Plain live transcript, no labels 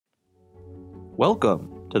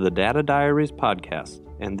Welcome to the Data Diaries podcast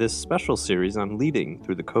and this special series on leading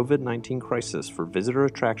through the COVID-19 crisis for visitor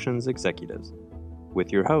attractions executives,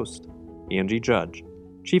 with your host, Angie Judge,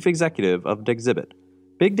 Chief Executive of Dexhibit,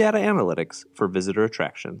 Big Data Analytics for Visitor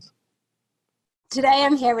Attractions. Today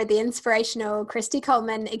I'm here with the inspirational Christy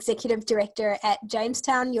Coleman, Executive Director at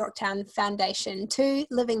Jamestown Yorktown Foundation, two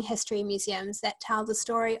living history museums that tell the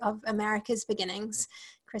story of America's beginnings.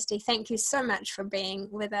 Christy, thank you so much for being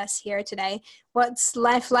with us here today. What's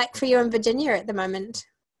life like for you in Virginia at the moment?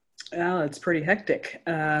 Well, it's pretty hectic.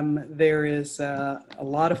 There is a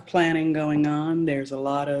lot of planning going on. There's a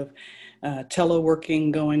lot of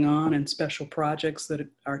teleworking going on and special projects that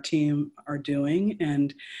our team are doing.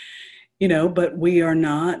 And but we are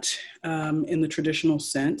not, in the traditional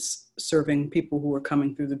sense, serving people who are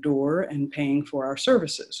coming through the door and paying for our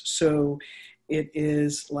services. So it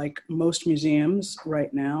is like most museums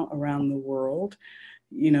right now around the world,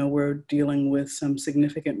 we're dealing with some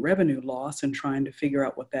significant revenue loss and trying to figure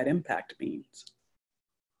out what that impact means.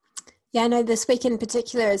 Yeah, I know this week in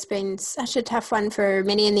particular has been such a tough one for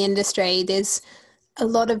many in the industry. There's a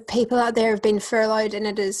lot of people out there have been furloughed, and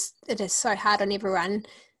it is so hard on everyone.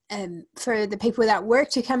 For the people without work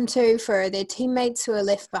to come to, for their teammates who are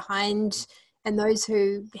left behind, and those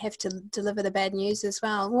who have to deliver the bad news as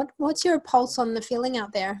well. What's your pulse on the feeling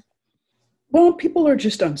out there? Well, people are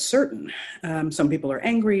just uncertain. Some people are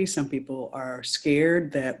angry. Some people are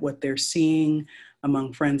scared that what they're seeing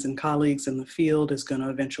among friends and colleagues in the field is going to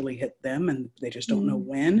eventually hit them, and they just don't know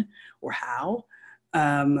when or how.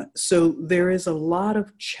 So there is a lot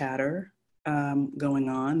of chatter going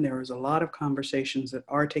on. There is a lot of conversations that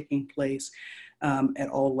are taking place at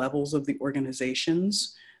all levels of the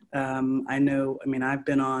organizations. I've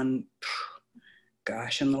been on,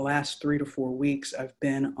 in the last 3 to 4 weeks, I've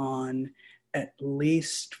been on at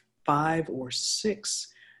least 5 or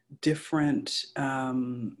 6 different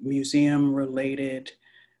museum-related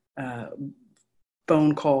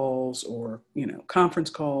phone calls or, conference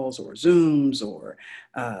calls or Zooms or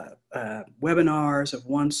webinars of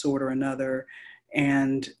one sort or another.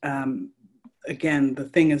 And again, the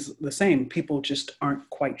thing is the same. People just aren't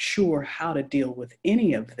quite sure how to deal with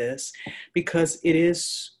any of this because it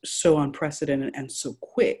is so unprecedented and so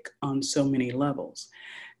quick on so many levels.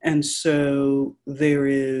 And so there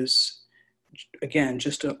is, again,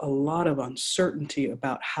 just a lot of uncertainty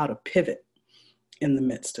about how to pivot in the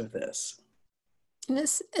midst of this. And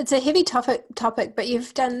it's a heavy topic, but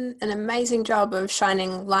you've done an amazing job of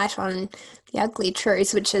shining light on the ugly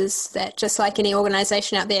truth, which is that just like any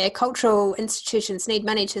organization out there, cultural institutions need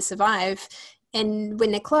money to survive. And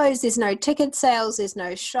when they're closed, there's no ticket sales, there's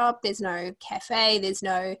no shop, there's no cafe, there's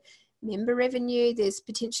no member revenue, there's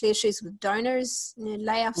potentially issues with donors.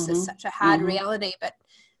 Layoffs is such a hard reality, but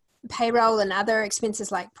payroll and other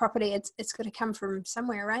expenses like property, it's got to come from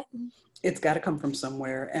somewhere, right? It's got to come from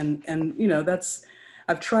somewhere. And that's,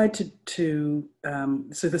 I've tried to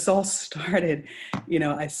so this all started,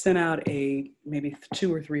 I sent out maybe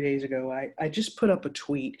 2 or 3 days ago, I just put up a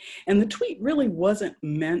tweet, and the tweet really wasn't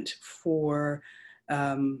meant for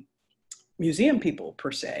museum people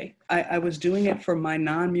per se. I was doing it for my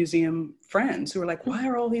non-museum friends who were like, why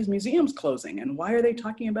are all these museums closing? And why are they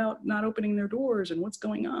talking about not opening their doors? And what's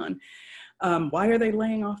going on? Why are they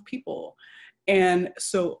laying off people? And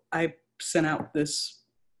so I sent out this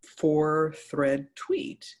 4-thread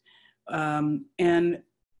tweet. And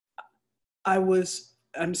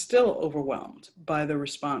I'm still overwhelmed by the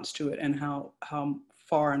response to it and how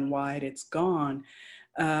far and wide it's gone.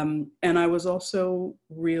 And I was also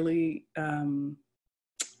really,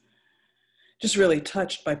 just really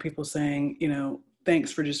touched by people saying,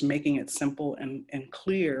 thanks for just making it simple and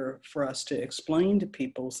clear for us to explain to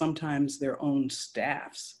people, sometimes their own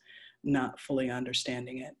staffs not fully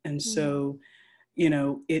understanding it. And so,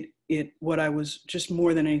 what I was just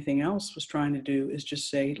more than anything else was trying to do is just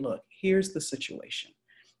say, look, here's the situation.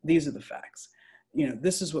 These are the facts.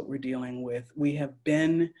 This is what we're dealing with. We have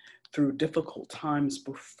been through difficult times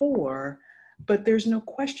before, but there's no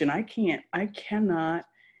question. I cannot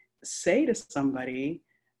say to somebody,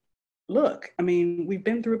 look, we've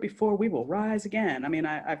been through it before, we will rise again.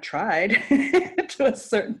 I've tried to a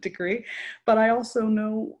certain degree, but I also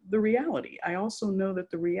know the reality. I also know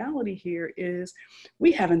that the reality here is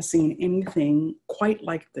we haven't seen anything quite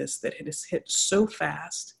like this that has hit so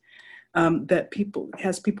fast, that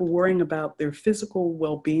has people worrying about their physical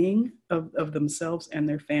well-being of themselves and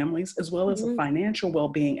their families, as well as the financial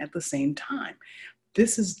well-being at the same time.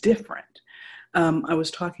 This is different. I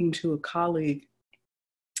was talking to a colleague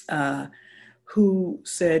who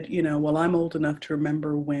said, well, I'm old enough to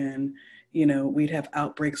remember when, we'd have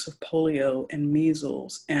outbreaks of polio and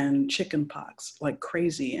measles and chickenpox like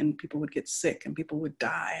crazy, and people would get sick and people would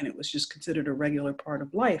die, and it was just considered a regular part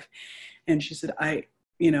of life. And she said,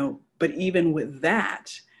 but even with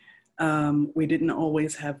that, we didn't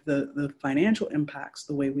always have the financial impacts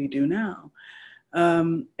the way we do now.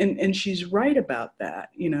 And she's right about that.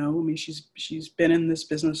 She's been in this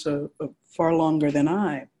business far longer than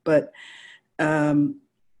I, but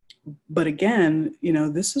again,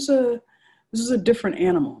 this is a different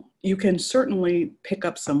animal. You can certainly pick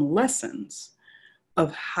up some lessons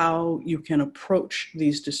of how you can approach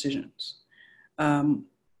these decisions.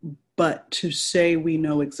 But to say we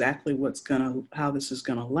know exactly how this is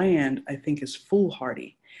gonna land, I think is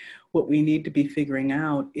foolhardy. What we need to be figuring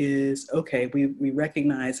out is, okay, we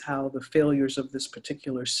recognize how the failures of this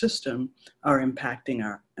particular system are impacting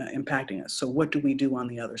us. So what do we do on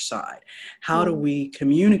the other side? How do we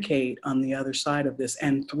communicate on the other side of this,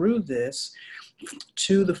 and through this,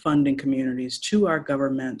 to the funding communities, to our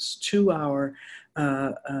governments, to our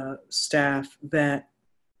staff, that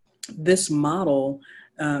this model,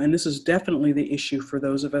 and this is definitely the issue for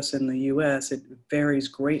those of us in the US. It varies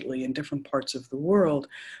greatly in different parts of the world.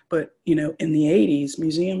 But, in the 80s,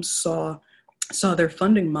 museums saw their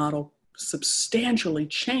funding model substantially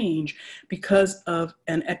change because of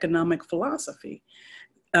an economic philosophy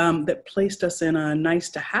that placed us in a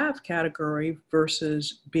nice to have category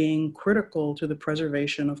versus being critical to the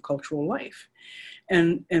preservation of cultural life.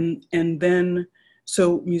 And then,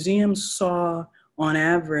 so museums saw, on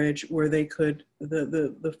average, where they could,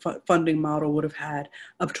 the funding model would have had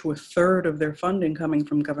up to a third of their funding coming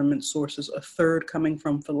from government sources, a third coming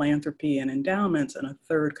from philanthropy and endowments, and a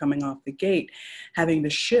third coming off the gate, having to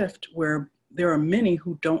shift where there are many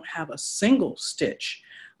who don't have a single stitch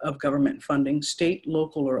of government funding, state,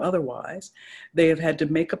 local, or otherwise. They have had to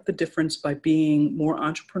make up the difference by being more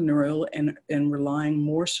entrepreneurial and relying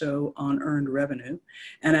more so on earned revenue.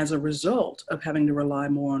 And as a result of having to rely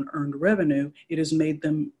more on earned revenue, it has made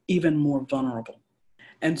them even more vulnerable.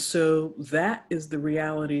 And so that is the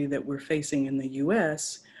reality that we're facing in the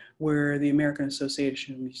US, where the American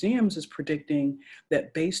Association of Museums is predicting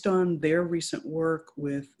that, based on their recent work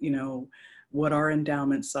with, what our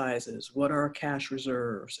endowment sizes, what our cash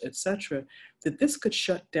reserves, et cetera, that this could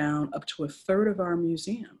shut down up to a third of our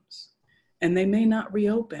museums, and they may not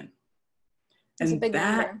reopen. That's and that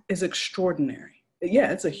number. Is extraordinary.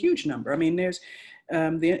 Yeah, it's a huge number. I mean, there's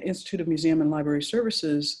the Institute of Museum and Library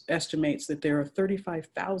Services estimates that there are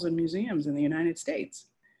 35,000 museums in the United States.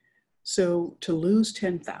 So to lose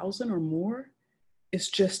 10,000 or more is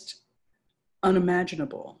just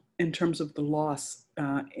unimaginable in terms of the loss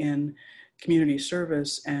in community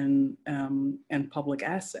service and public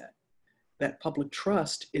asset. That public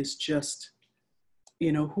trust is just,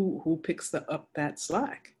 who picks up that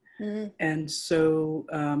slack. Mm-hmm. And so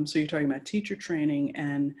you're talking about teacher training,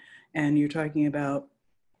 and you're talking about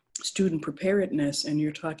student preparedness, and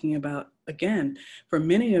you're talking about, again, for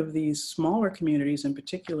many of these smaller communities, in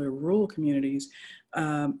particular rural communities,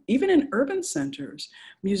 even in urban centers,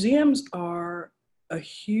 museums are a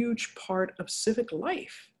huge part of civic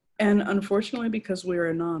life. And unfortunately, because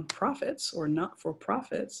we're nonprofits or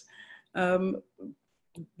not-for-profits,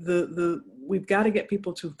 we've got to get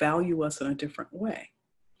people to value us in a different way.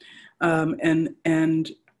 And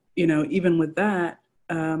even with that,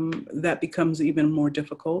 that becomes even more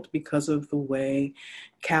difficult because of the way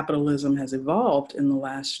capitalism has evolved in the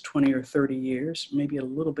last 20 or 30 years, maybe a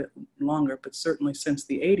little bit longer, but certainly since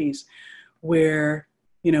the 80s, where,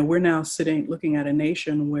 we're now looking at a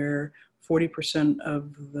nation where 40%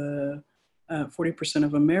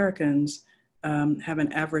 of Americans have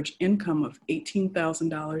an average income of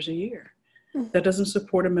 $18,000 a year. That doesn't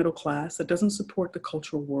support a middle class. That doesn't support the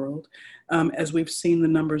cultural world. As we've seen the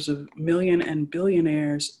numbers of million and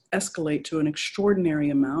billionaires escalate to an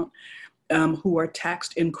extraordinary amount, who are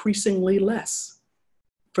taxed increasingly less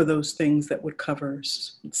for those things that would cover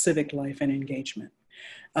civic life and engagement.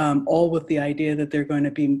 All with the idea that they're going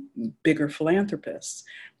to be bigger philanthropists.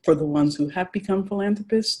 For the ones who have become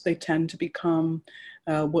philanthropists, they tend to become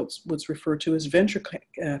what's referred to as venture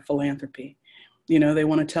philanthropy. They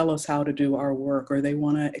want to tell us how to do our work, or they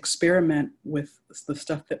want to experiment with the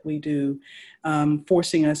stuff that we do,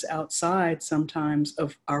 forcing us outside sometimes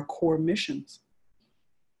of our core missions.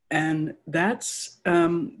 And that's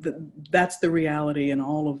the reality in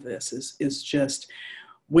all of this is just,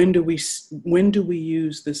 when do we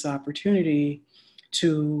use this opportunity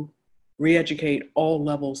to re-educate all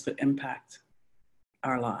levels that impact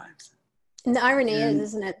our lives? And the irony is,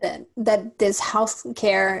 isn't it, that there's health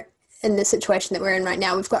care in the situation that we're in right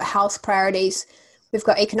now. We've got health priorities we've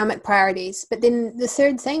got economic priorities. But then the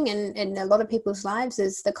third thing in a lot of people's lives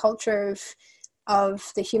is the culture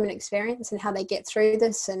of the human experience and how they get through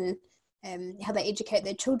this, and how they educate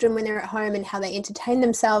their children when they're at home, and how they entertain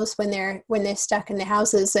themselves when they're stuck in their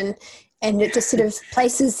houses, and it just sort of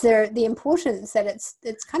places the importance that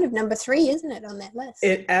it's kind of number 3, isn't it, on that list?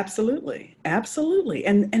 It absolutely,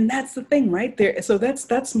 and that's the thing right there. So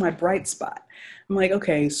that's my bright spot. I'm like,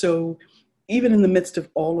 okay, so even in the midst of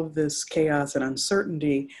all of this chaos and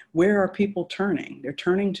uncertainty, where are people turning? They're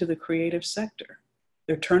turning to the creative sector.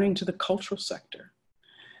 They're turning to the cultural sector.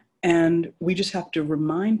 And we just have to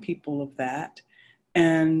remind people of that,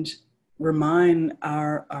 and remind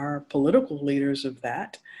our political leaders of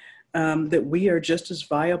that, that we are just as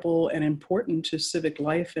viable and important to civic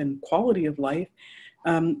life and quality of life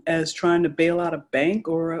as trying to bail out a bank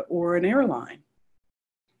or an airline,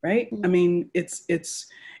 right? I mean, it's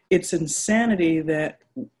insanity that,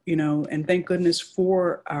 and thank goodness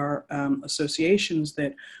for our associations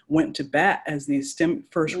that went to bat as these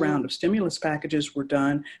first round of stimulus packages were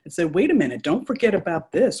done, and said, wait a minute, don't forget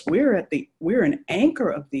about this. We're an anchor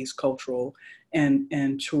of these cultural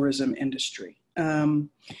and tourism industry. But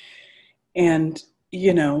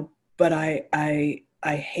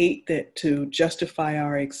I hate that to justify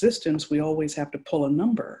our existence, we always have to pull a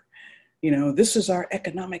number. This is our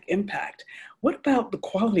economic impact. What about the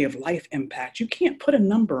quality of life impact? You can't put a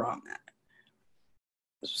number on that.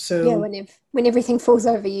 So yeah, when everything falls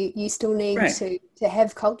over, you still need to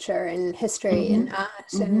have culture and history and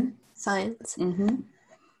art and science.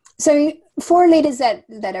 So for leaders that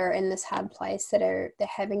are in this hard place, they're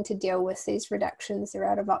having to deal with these reductions, they're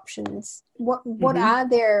out of options, what are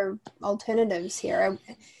their alternatives here?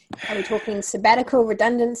 Are we talking sabbatical,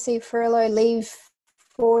 redundancy, furlough, leave,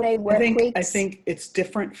 4-day work weeks? I think it's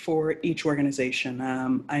different for each organization.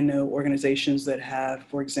 I know organizations that have,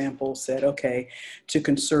 for example, said, okay, to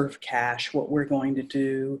conserve cash, what we're going to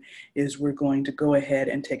do is we're going to go ahead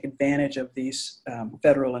and take advantage of these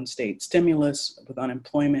federal and state stimulus with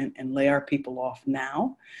unemployment and lay our people off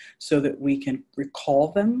now so that we can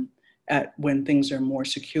recall them at when things are more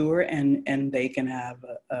secure and they can have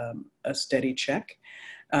a steady check.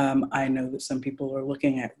 I know that some people are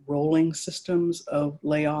looking at rolling systems of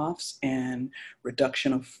layoffs and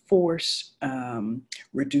reduction of force,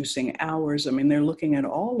 reducing hours. I mean, they're looking at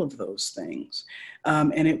all of those things.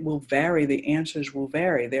 And it will vary. The answers will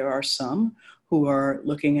vary. There are some who are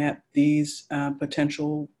looking at these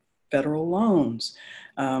potential federal loans.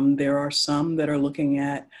 There are some that are looking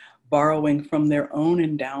at borrowing from their own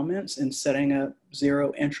endowments and setting up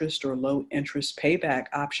zero interest or low interest payback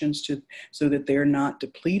options so that they're not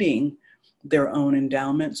depleting their own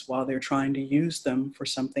endowments while they're trying to use them for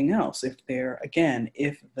something else. If they're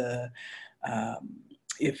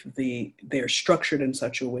structured in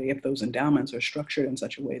such a way, if those endowments are structured in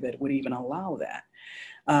such a way that would even allow that.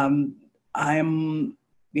 I'm,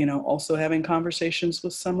 also having conversations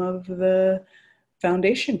with some of the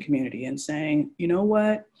foundation community and saying, you know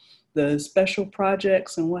what? The special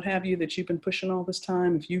projects and what have you that you've been pushing all this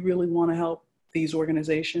time, if you really want to help these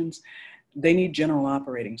organizations, they need general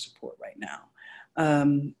operating support right now.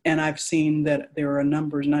 And I've seen that there are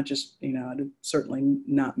numbers, not just, certainly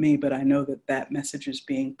not me, but I know that message is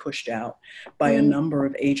being pushed out by a number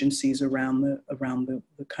of agencies around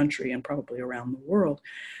the country and probably around the world.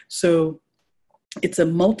 So it's a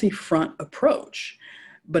multi-front approach.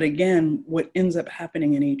 But again, what ends up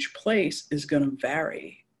happening in each place is going to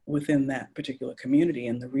vary within that particular community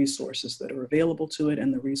and the resources that are available to it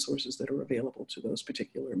and the resources that are available to those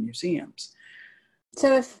particular museums.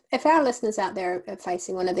 So if our listeners out there are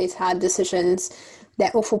facing one of these hard decisions,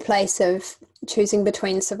 that awful place of choosing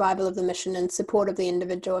between survival of the mission and support of the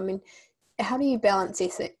individual, I mean, how do you balance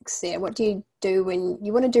ethics there? What do you do when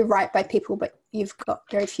you want to do right by people, but you've got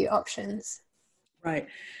very few options? Right.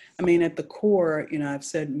 I mean, at the core, I've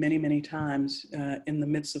said many, many times in the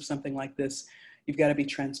midst of something like this, you've got to be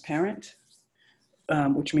transparent,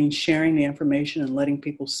 which means sharing the information and letting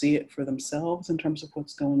people see it for themselves in terms of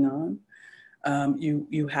what's going on.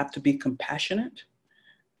 You have to be compassionate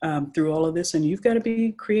through all of this, and you've got to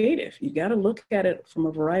be creative. You got to look at it from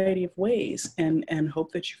a variety of ways and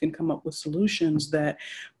hope that you can come up with solutions that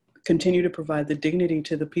continue to provide the dignity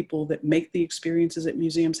to the people that make the experiences at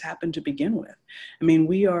museums happen to begin with. I mean,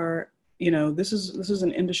 we are, this is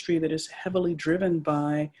an industry that is heavily driven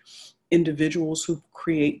by individuals who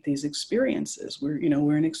create these experiences. We're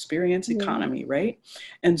an experience economy, right?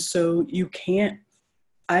 And so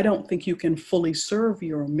I don't think you can fully serve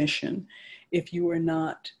your mission if you are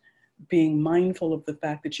not being mindful of the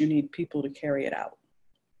fact that you need people to carry it out.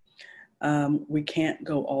 We can't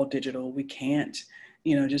go all digital. We can't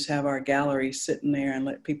just have our galleries sitting there and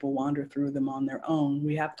let people wander through them on their own.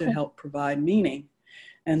 We have to help provide meaning.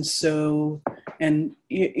 And so, and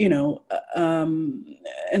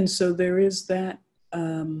so there is that,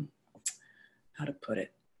 how to put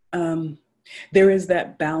it? There is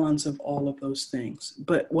that balance of all of those things.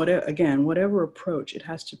 But whatever approach, you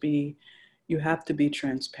have to be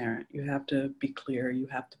transparent. You have to be clear. You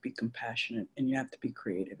have to be compassionate, and you have to be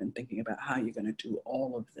creative in thinking about how you're going to do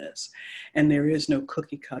all of this. And there is no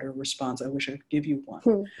cookie cutter response. I wish I could give you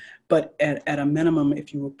one. But at a minimum,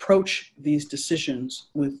 if you approach these decisions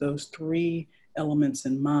with those three elements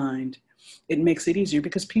in mind, it makes it easier,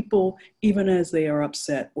 because people, even as they are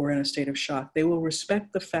upset or in a state of shock, they will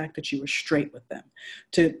respect the fact that you were straight with them.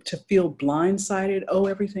 To feel blindsided, oh,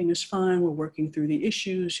 everything is fine, we're working through the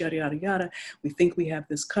issues, yada, yada, yada, we think we have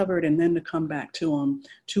this covered, and then to come back to them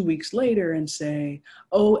 2 weeks later and say,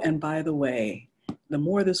 oh, and by the way, the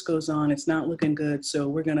more this goes on, it's not looking good, so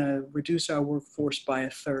we're going to reduce our workforce by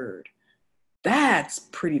 1/3. That's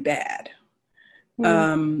pretty bad.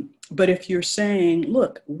 But if you're saying,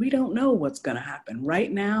 look, we don't know what's going to happen right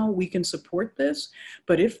now, we can support this,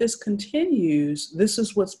 but if this continues, this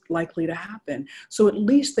is what's likely to happen. So at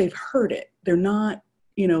least they've heard it. They're not,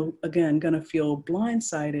 again, going to feel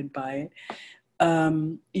blindsided by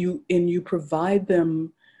it. You provide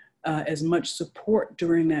them as much support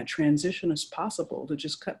during that transition as possible. To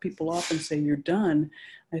just cut people off and say you're done,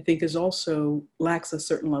 I think is also lacks a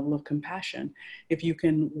certain level of compassion. If you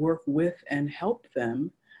can work with and help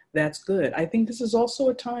them, that's good. I think this is also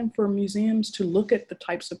a time for museums to look at the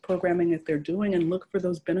types of programming that they're doing and look for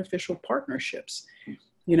those beneficial partnerships.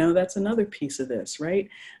 That's another piece of this, right?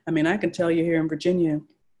 I mean, I can tell you here in Virginia,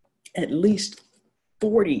 at least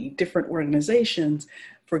 40 different organizations,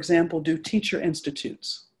 for example, do teacher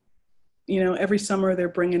institutes. Every summer they're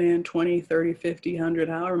bringing in 20, 30, 50, 100,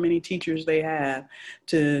 however many teachers they have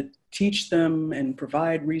to teach them and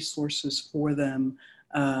provide resources for them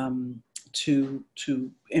to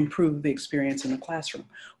improve the experience in the classroom.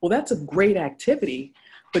 Well, that's a great activity,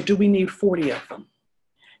 but do we need 40 of them?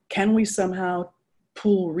 Can we somehow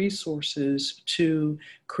pool resources to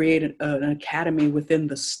create an academy within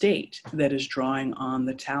the state that is drawing on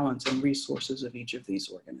the talents and resources of each of these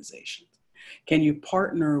organizations? Can you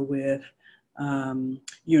partner with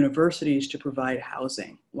universities to provide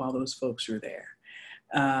housing while those folks are there,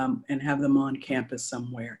 and have them on campus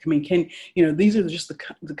somewhere? I mean, these are just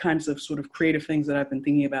the kinds of sort of creative things that I've been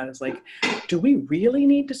thinking about, is like, do we really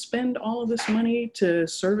need to spend all of this money to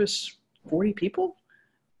service 40 people?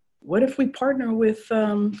 What if we partner with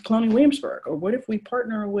Colonial Williamsburg? Or what if we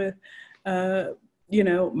partner with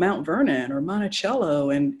Mount Vernon or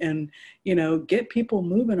Monticello and get people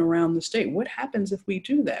moving around the state? What happens if we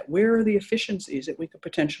do that? Where are the efficiencies that we could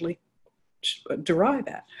potentially derive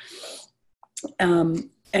at? And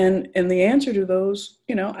the answer to those,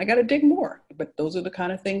 I got to dig more, but those are the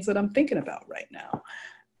kind of things that I'm thinking about right now.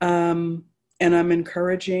 And I'm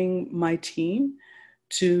encouraging my team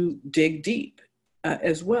to dig deep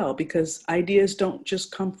as well, because ideas don't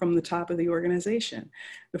just come from the top of the organization.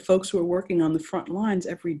 The folks who are working on the front lines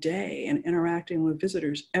every day and interacting with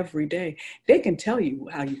visitors every day, they can tell you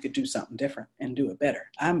how you could do something different and do it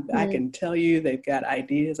better. I can tell you they've got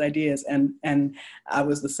ideas. And I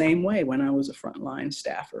was the same way when I was a frontline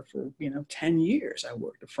staffer for 10 years. I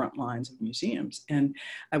worked the front lines of museums, and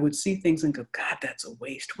I would see things and go, God, that's a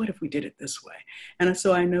waste. What if we did it this way? And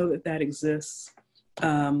so I know that exists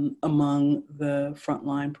among the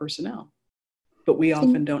frontline personnel. But we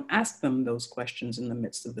often don't ask them those questions in the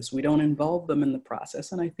midst of this. We don't involve them in the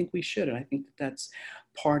process, and I think we should. And I think that's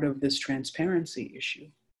part of this transparency issue.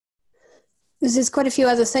 There's quite a few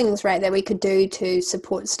other things, right, that we could do to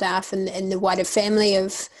support staff and the wider family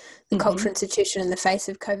of the cultural institution in the face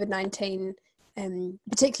of COVID-19,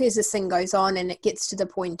 particularly as this thing goes on and it gets to the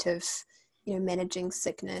point of managing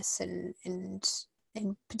sickness and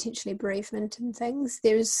potentially bereavement and things.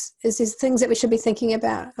 Is there things that we should be thinking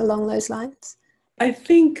about along those lines? I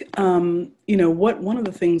think, one of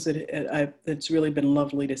the things that's really been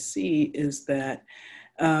lovely to see is that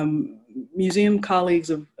museum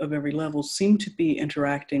colleagues of every level seem to be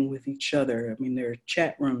interacting with each other. I mean, there are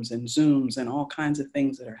chat rooms and Zooms and all kinds of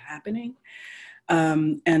things that are happening.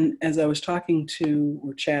 And as I was chatting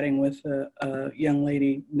with a young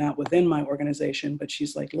lady, not within my organization, but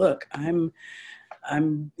she's like, look, I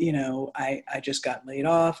just got laid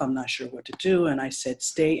off. I'm not sure what to do. And I said,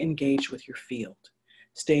 stay engaged with your field.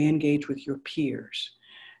 Stay engaged with your peers.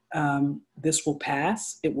 This will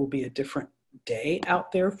pass. It will be a different day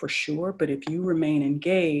out there for sure. But if you remain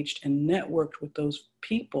engaged and networked with those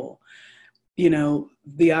people,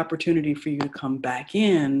 the opportunity for you to come back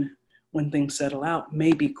in when things settle out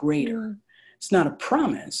may be greater. It's not a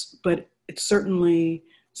promise, but it's certainly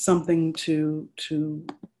something to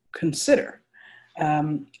consider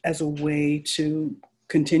as a way to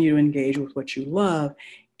continue to engage with what you love,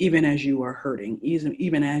 even as you are hurting,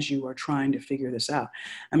 even as you are trying to figure this out.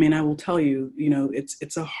 I mean, I will tell you,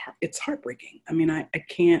 it's heartbreaking. I mean, I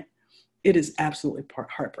can't. It is absolutely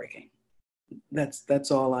heartbreaking.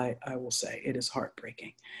 That's all I will say. It is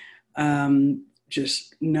heartbreaking.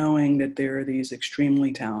 Just knowing that there are these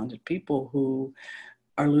extremely talented people who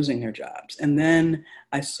are losing their jobs. And then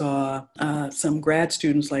I saw some grad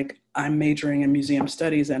students like, I'm majoring in museum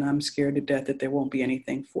studies and I'm scared to death that there won't be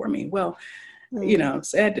anything for me. Well,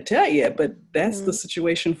 sad to tell you, but that's the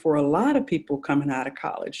situation for a lot of people coming out of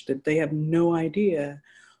college, that they have no idea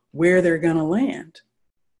where they're going to land,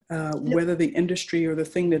 whether the industry or the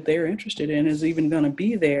thing that they're interested in is even going to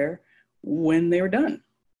be there when they're done.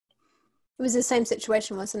 It was the same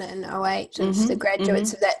situation, wasn't it, in 2008? As the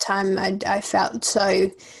graduates of that time, I felt so,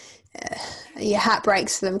 your heart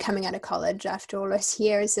breaks for them coming out of college after all those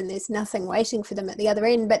years, and there's nothing waiting for them at the other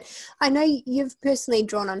end. But I know you've personally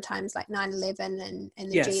drawn on times like 9/11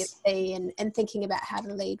 and the GFC and thinking about how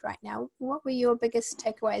to lead right now. What were your biggest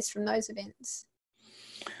takeaways from those events?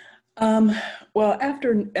 Well,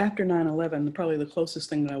 after 9/11, probably the closest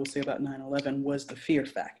thing that I would say about 9/11 was the fear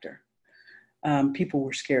factor. People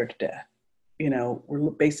were scared to death.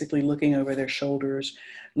 Were basically looking over their shoulders,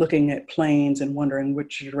 looking at planes and wondering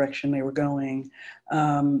which direction they were going.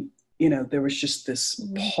 There was just this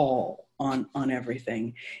pall on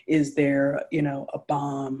everything. Is there, a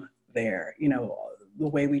bomb there? The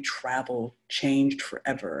way we travel changed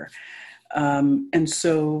forever. And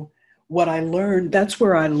so what I learned, that's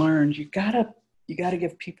where I learned you gotta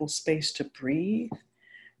give people space to breathe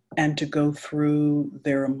and to go through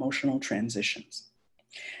their emotional transitions,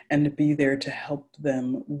 and to be there to help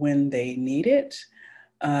them when they need it.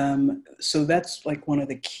 So that's like one of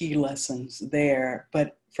the key lessons there.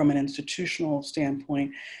 But from an institutional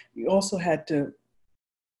standpoint, we also had to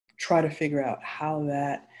try to figure out how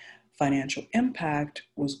that financial impact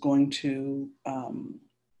was going to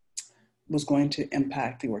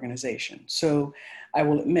impact the organization. So I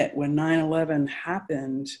will admit, when 9/11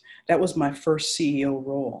 happened, that was my first CEO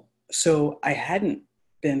role. So I hadn't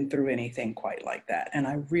been through anything quite like that. And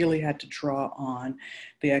I really had to draw on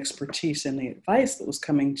the expertise and the advice that was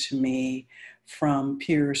coming to me from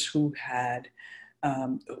peers who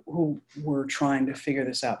were trying to figure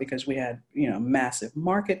this out, because we had, massive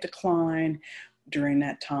market decline during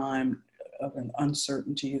that time of an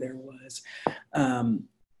uncertainty. There was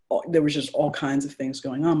just all kinds of things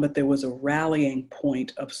going on, but there was a rallying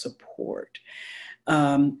point of support.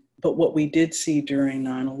 But what we did see during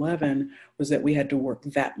 9/11 was that we had to work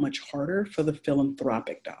that much harder for the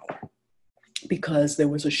philanthropic dollar, because there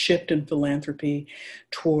was a shift in philanthropy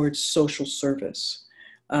towards social service.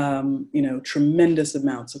 Tremendous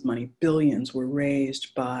amounts of money, billions, were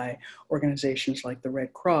raised by organizations like the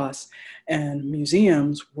Red Cross, and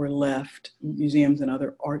museums and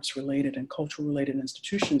other arts-related and cultural-related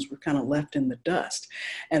institutions were kind of left in the dust.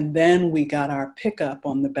 And then we got our pickup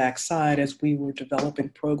on the backside as we were developing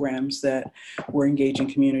programs that were engaging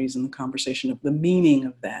communities in the conversation of the meaning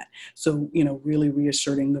of that. So, really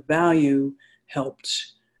reasserting the value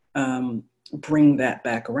helped bring that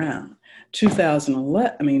back around.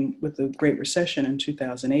 2011, with the Great Recession in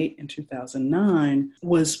 2008 and 2009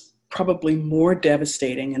 was probably more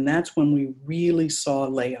devastating. And that's when we really saw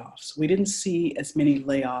layoffs. We didn't see as many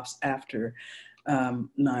layoffs after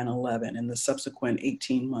 9/11 in the subsequent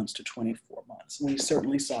 18 months to 24 months. We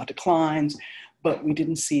certainly saw declines, but we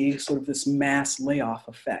didn't see sort of this mass layoff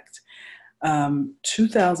effect.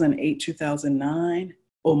 2008, 2009,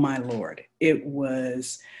 oh my Lord, it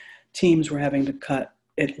was, teams were having to cut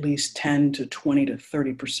at least 10 to 20 to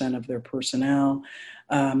 30% of their personnel.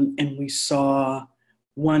 And we saw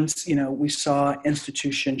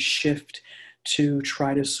institutions shift to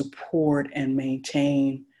try to support and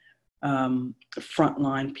maintain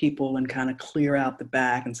frontline people and kind of clear out the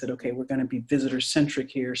back, and said, okay, we're going to be visitor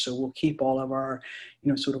centric here. So we'll keep all of our,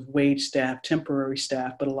 sort of wage staff, temporary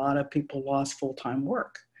staff, but a lot of people lost full-time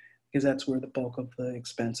work because that's where the bulk of the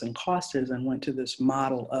expense and cost is, and went to this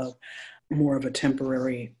model of more of a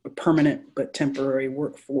permanent, but temporary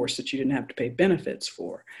workforce that you didn't have to pay benefits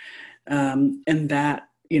for. And that,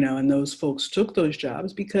 and those folks took those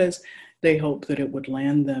jobs because they hoped that it would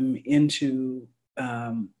land them into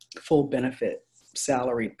full benefit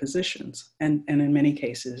salaried positions. And in many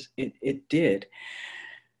cases, it did.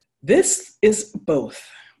 This is both.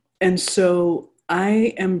 And so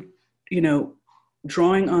I am,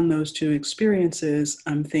 drawing on those two experiences,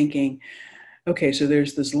 I'm thinking, okay, so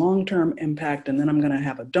there's this long-term impact, and then I'm going to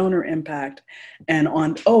have a donor impact. And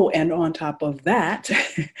on top of that,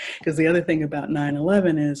 because the other thing about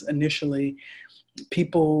 9/11 is initially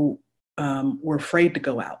people were afraid to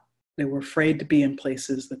go out. They were afraid to be in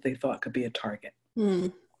places that they thought could be a target.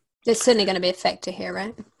 There's certainly going to be a factor here,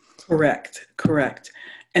 right? Correct.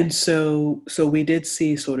 And so we did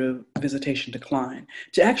see sort of visitation decline.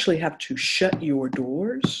 To actually have to shut your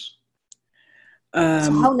doors, it's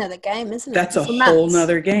a whole nother game, isn't it? That's a whole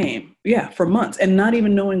nother game. Yeah, for months, and not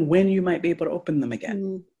even knowing when you might be able to open them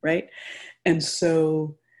again, right? And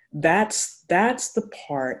so that's the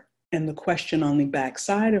part. And the question on the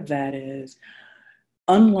backside of that is,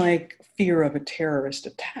 unlike fear of a terrorist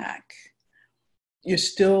attack, you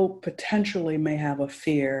still potentially may have a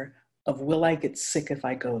fear of, will I get sick if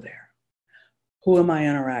I go there? Who am I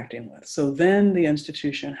interacting with? So then the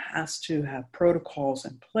institution has to have protocols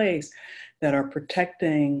in place that are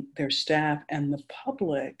protecting their staff and the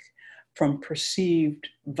public from perceived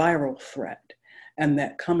viral threat, and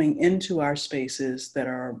that coming into our spaces that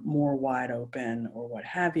are more wide open or what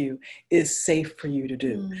have you is safe for you to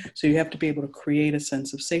do. So you have to be able to create a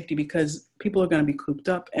sense of safety, because people are going to be cooped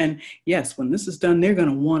up. And yes, when this is done, they're going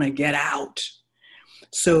to want to get out.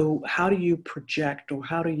 So how do you project, or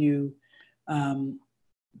how do you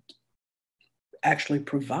actually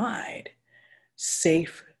provide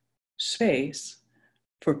safe space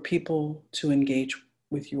for people to engage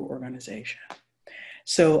with your organization?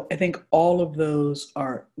 So I think all of those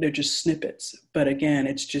they're just snippets. But again,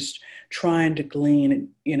 it's just trying to glean,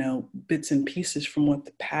 bits and pieces from what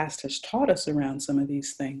the past has taught us around some of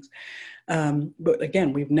these things. But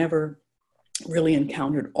again, we've never really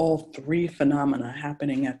encountered all three phenomena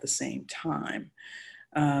happening at the same time.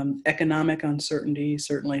 Economic uncertainty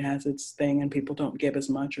certainly has its thing, and people don't give as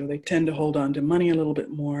much, or they tend to hold on to money a little bit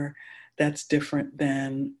more. That's different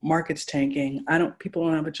than markets tanking. People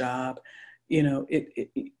don't have a job.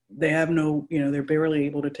 They have no, they're barely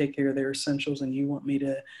able to take care of their essentials, and you want me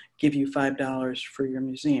to give you $5 for your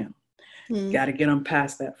museum. Got to get them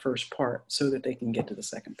past that first part so that they can get to the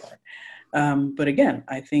second part. But again,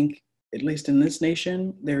 I think, at least in this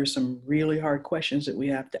nation, there are some really hard questions that we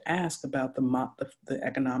have to ask about the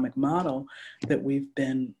economic model that we've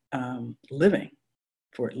been living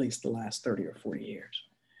for at least the last 30 or 40 years.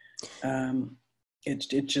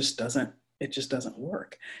 It just doesn't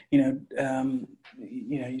work. You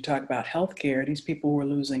talk about healthcare. These people who are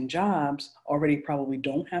losing jobs already probably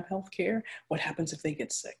don't have healthcare. What happens if they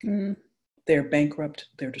get sick? They're bankrupt.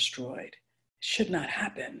 They're destroyed. Should not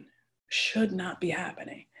happen. Should not be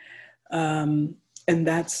happening. And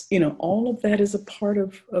that's, all of that is a part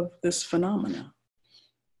of this phenomena.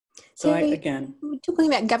 So we're talking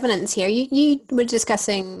about governance here. You were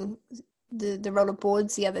discussing the role of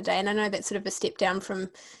boards the other day, and I know that's sort of a step down from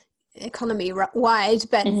economy wide,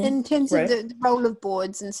 but in terms of the role of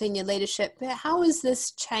boards and senior leadership, how has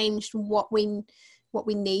this changed what we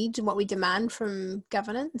need and what we demand from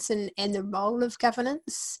governance, and the role of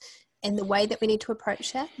governance and the way that we need to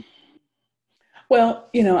approach that? Well,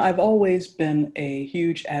 I've always been a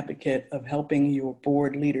huge advocate of helping your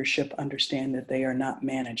board leadership understand that they are not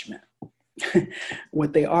management.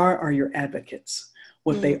 What they are your advocates.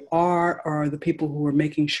 What they are the people who are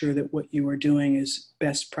making sure that what you are doing is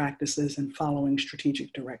best practices and following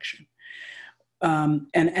strategic direction. And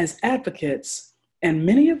as advocates, and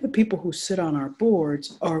many of the people who sit on our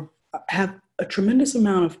boards have a tremendous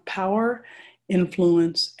amount of power,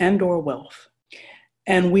 influence, and or wealth.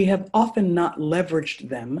 And we have often not leveraged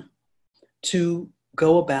them to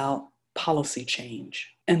go about policy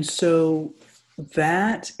change. And so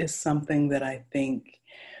that is something that I think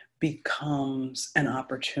becomes an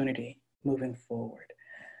opportunity moving forward.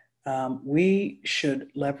 We should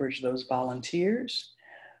leverage those volunteers.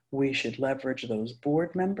 We should leverage those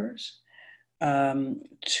board members to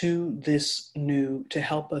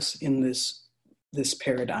help us in this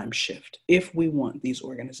paradigm shift, if we want these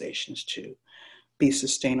organizations to be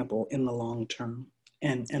sustainable in the long term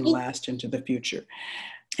and last into the future.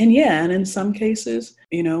 And in some cases,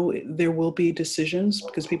 there will be decisions,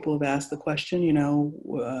 because people have asked the question,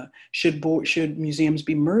 should museums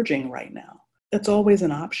be merging right now? That's always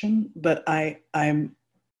an option, but I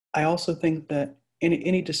also think that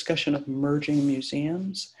any discussion of merging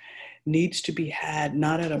museums needs to be had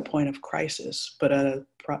not at a point of crisis, but at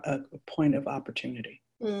a point of opportunity.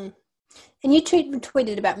 And you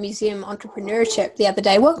tweeted about museum entrepreneurship the other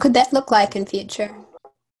day. What could that look like in future?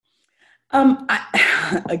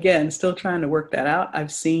 Again, still trying to work that out.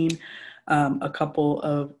 I've seen a couple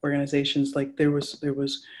of organizations, like there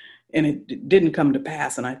was, and it didn't come to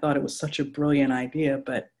pass, and I thought it was such a brilliant idea,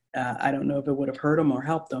 but I don't know if it would have hurt them or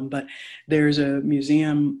helped them, but there's a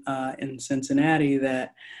museum in Cincinnati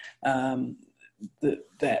that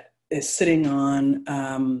that is sitting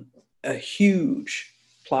on a huge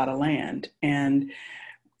plot of land, and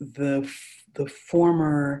the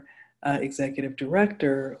former executive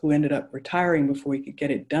director, who ended up retiring before he could get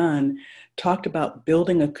it done, talked about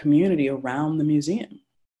building a community around the museum,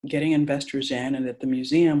 getting investors in, and that the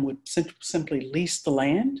museum would simply lease the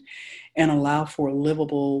land and allow for a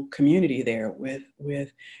livable community there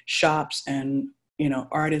with shops and,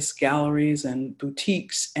 artists, galleries and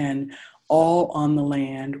boutiques, and all on the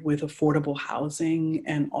land with affordable housing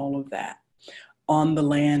and all of that on the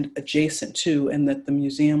land adjacent to, and that the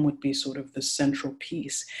museum would be sort of the central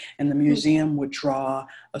piece, and the museum would draw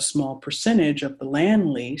a small percentage of the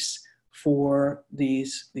land lease for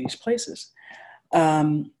these places.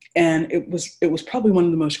 And it was probably one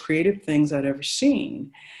of the most creative things I'd ever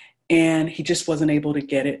seen. And he just wasn't able to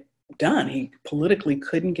get it done. He politically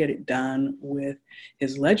couldn't get it done with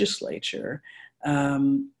his legislature,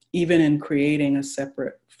 even in creating a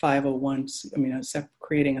separate 501,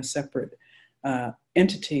 creating a separate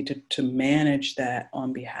entity to manage that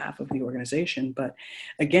on behalf of the organization. But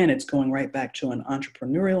again, it's going right back to an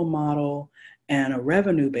entrepreneurial model and a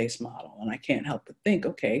revenue-based model. And I can't help but think,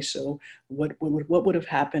 okay, so what would have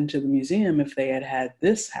happened to the museum if they had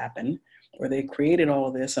this happen, where they created all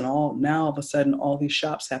of this, and now all of a sudden all these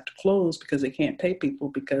shops have to close because they can't pay people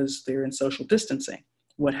because they're in social distancing?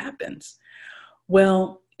 What happens?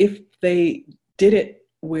 Well, if they did it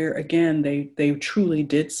where, again, they truly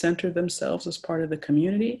did center themselves as part of the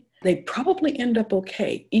community, they'd probably end up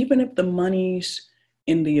okay, even if the monies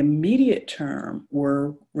in the immediate term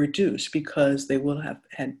were reduced, because they will have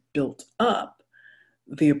had built up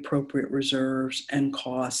the appropriate reserves and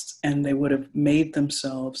costs, and they would have made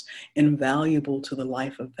themselves invaluable to the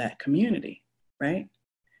life of that community, right?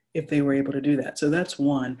 If they were able to do that. So that's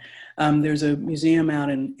one. There's a museum out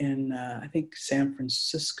in I think San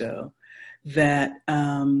Francisco that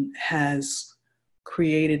has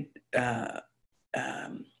created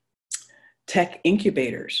tech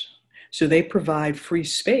incubators. So they provide free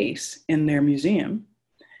space in their museum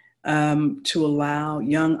to allow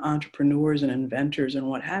young entrepreneurs and inventors and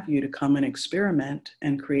what have you to come and experiment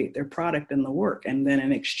and create their product and the work. And then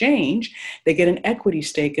in exchange, they get an equity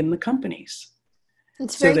stake in the companies.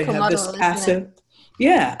 It's very so they cool have model, this passive,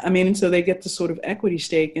 yeah. I mean, so they get the sort of equity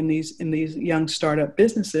stake in these young startup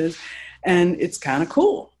businesses, and it's kind of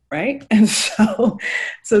cool, right? And so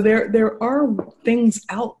there are things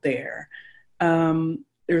out there.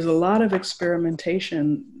 There's a lot of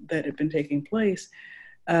experimentation that had been taking place,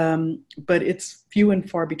 but it's few and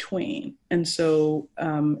far between. And so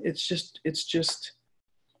it's just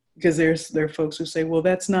because there are folks who say, well,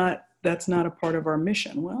 that's not a part of our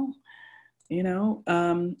mission. Well,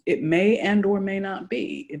 it may and or may not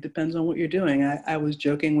be. It depends on what you're doing. I was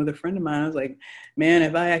joking with a friend of mine. I was like, man,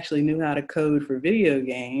 if I actually knew how to code for video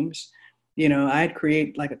games, I'd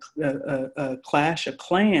create like a Clash of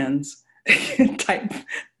Clans type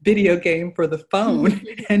video game for the phone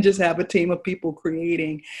and just have a team of people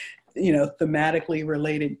creating, thematically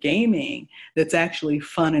related gaming that's actually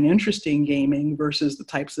fun and interesting gaming versus the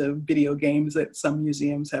types of video games that some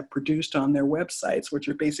museums have produced on their websites, which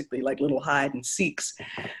are basically like little hide and seeks,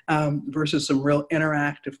 versus some real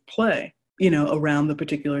interactive play, around the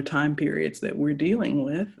particular time periods that we're dealing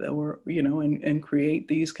with, and create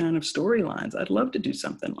these kind of storylines. I'd love to do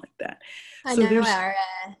something like that. I know our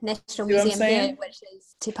National Museum here, which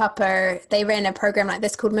is Te Papa, they ran a program like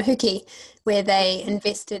this called Mahuki, where they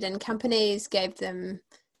invested in companies, gave them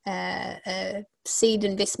seed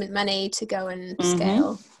investment money to go and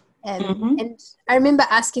scale. And I remember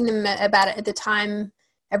asking them about it at the time,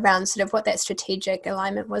 around sort of what that strategic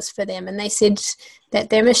alignment was for them. And they said that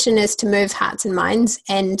their mission is to move hearts and minds,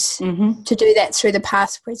 and to do that through the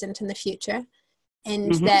past, present, and the future.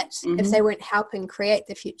 And that if they weren't helping create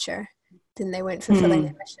the future, then they weren't fulfilling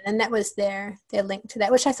their mission. And that was their link to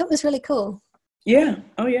that, which I thought was really cool. Yeah.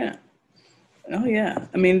 Oh yeah.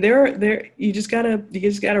 I mean, you just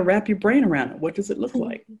gotta wrap your brain around it. What does it look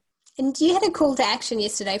like? And you had a call to action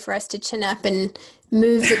yesterday for us to chin up and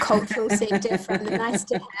move the cultural sector from the nice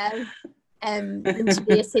to have into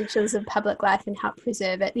the essentials of public life and help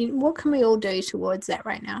preserve it. What can we all do towards that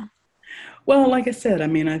right now? Well, like I said, I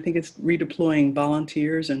mean, I think it's redeploying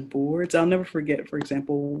volunteers and boards. I'll never forget, for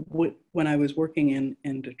example, when I was working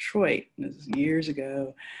in Detroit, this is years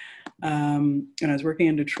ago, and I was working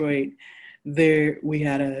in Detroit, we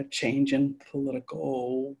had a change in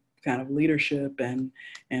political kind of leadership and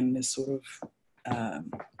this sort of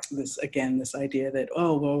this idea that,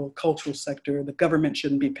 oh, well, cultural sector, the government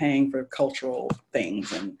shouldn't be paying for cultural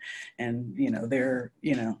things, and they're,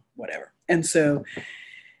 whatever. And so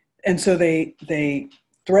they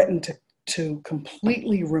threatened to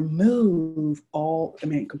completely remove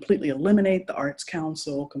completely eliminate the Arts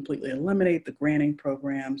Council, completely eliminate the granting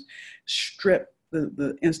programs, strip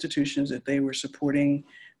the institutions that they were supporting,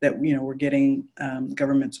 that were getting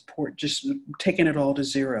government support, just taking it all to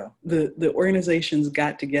zero. The organizations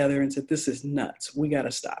got together and said, "This is nuts. We got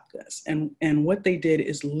to stop this." And what they did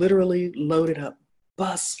is literally loaded up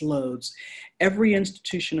bus loads. Every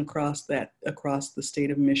institution across the state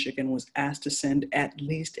of Michigan was asked to send at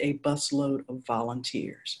least a busload of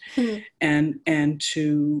volunteers, and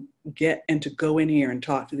to go in here and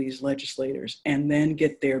talk to these legislators, and then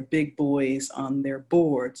get their big boys on their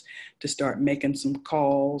boards to start making some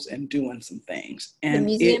calls and doing some things. And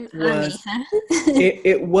it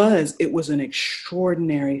was an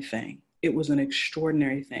extraordinary thing. It was an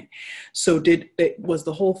extraordinary thing. So was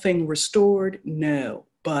the whole thing restored? No,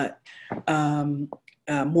 but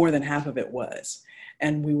more than half of it was.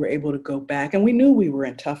 And we were able to go back, and we knew we were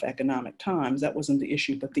in tough economic times. That wasn't the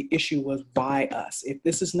issue, but the issue was by us. If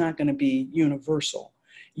this is not going to be universal,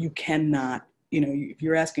 you cannot, if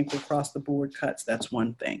you're asking for across the board cuts, that's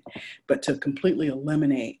one thing. But to completely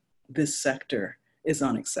eliminate this sector is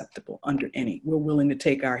unacceptable under any. We're willing to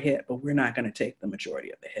take our hit, but we're not going to take the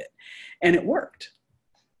majority of the hit. And it worked.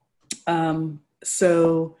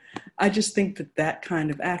 So I just think that kind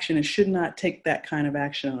of action, it should not take that kind of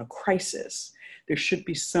action on a crisis. There should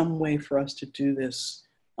be some way for us to do this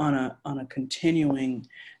on a continuing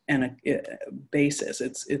and a basis.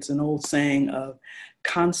 It's an old saying of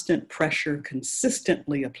constant pressure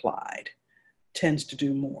consistently applied tends to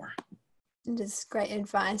do more. It is great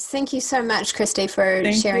advice. Thank you so much, Christy, for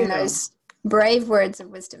sharing those brave words of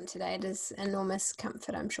wisdom today. It is enormous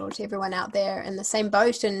comfort, I'm sure, to everyone out there in the same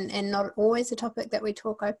boat, and not always a topic that we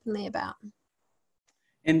talk openly about.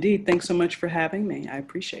 Indeed. Thanks so much for having me. I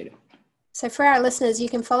appreciate it. So for our listeners, you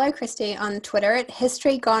can follow Christy on Twitter at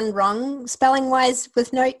History Gone Wrong, spelling-wise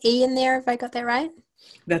with no E in there. Have I got that right?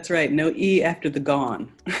 That's right. No E after the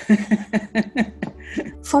gone.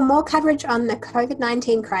 For more coverage on the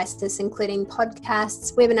COVID-19 crisis, including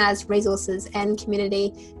podcasts, webinars, resources, and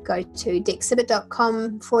community, go to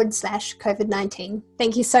dexhibit.com/COVID-19.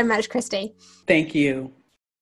 Thank you so much, Christy. Thank you.